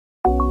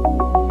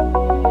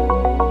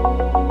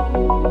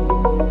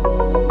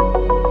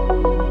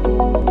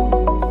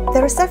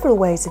There are several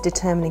ways of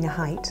determining a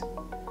height.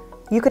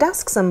 You could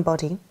ask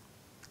somebody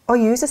or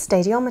use a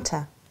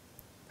stadiometer,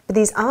 but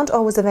these aren't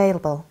always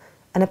available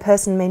and a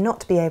person may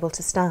not be able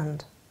to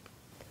stand.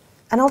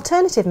 An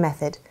alternative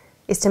method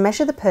is to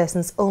measure the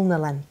person's ulnar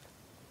length.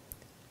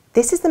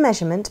 This is the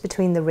measurement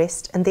between the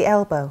wrist and the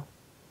elbow.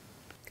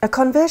 A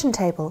conversion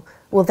table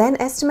will then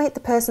estimate the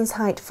person's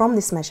height from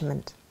this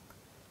measurement.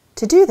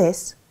 To do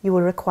this, you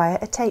will require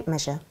a tape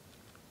measure.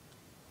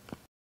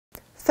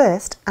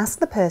 First, ask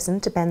the person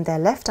to bend their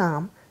left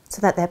arm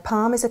so that their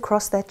palm is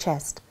across their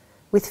chest,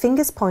 with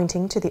fingers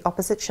pointing to the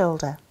opposite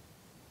shoulder.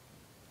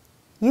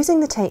 Using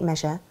the tape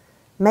measure,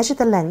 measure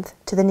the length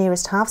to the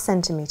nearest ½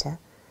 centimetre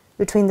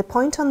between the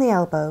point on the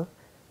elbow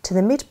to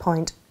the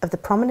midpoint of the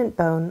prominent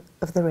bone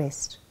of the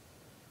wrist.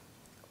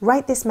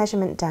 Write this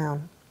measurement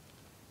down.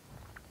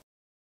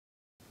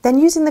 Then,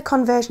 using the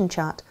conversion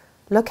chart,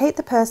 locate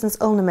the person's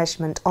ulnar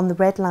measurement on the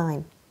red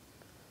line.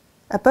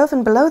 Above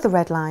and below the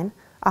red line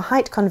are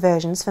height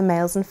conversions for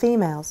males and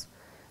females,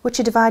 which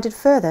are divided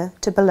further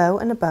to below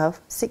and above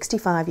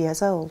 65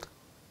 years old.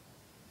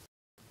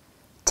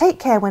 Take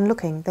care when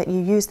looking that you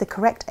use the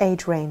correct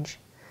age range.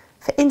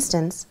 For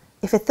instance,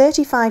 if a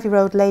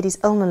 35-year-old lady's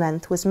ulnar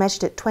length was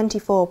measured at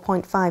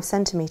 24.5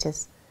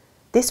 centimetres,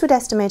 this would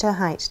estimate her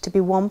height to be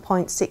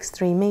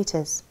 1.63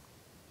 metres.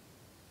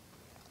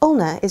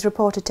 Ulna is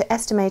reported to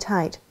estimate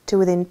height to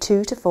within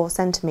 2 to 4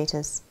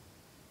 centimetres.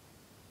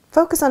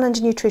 Focus on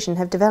Under Nutrition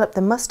have developed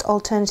the Must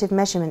Alternative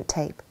Measurement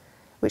Tape,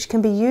 which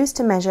can be used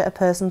to measure a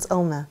person's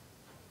ulna.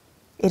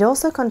 It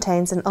also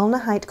contains an ulnar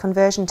height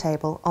conversion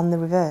table on the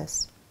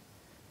reverse.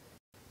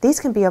 These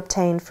can be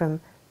obtained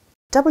from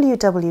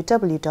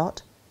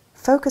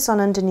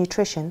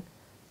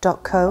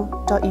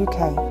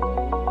www.focusonundernutrition.co.uk.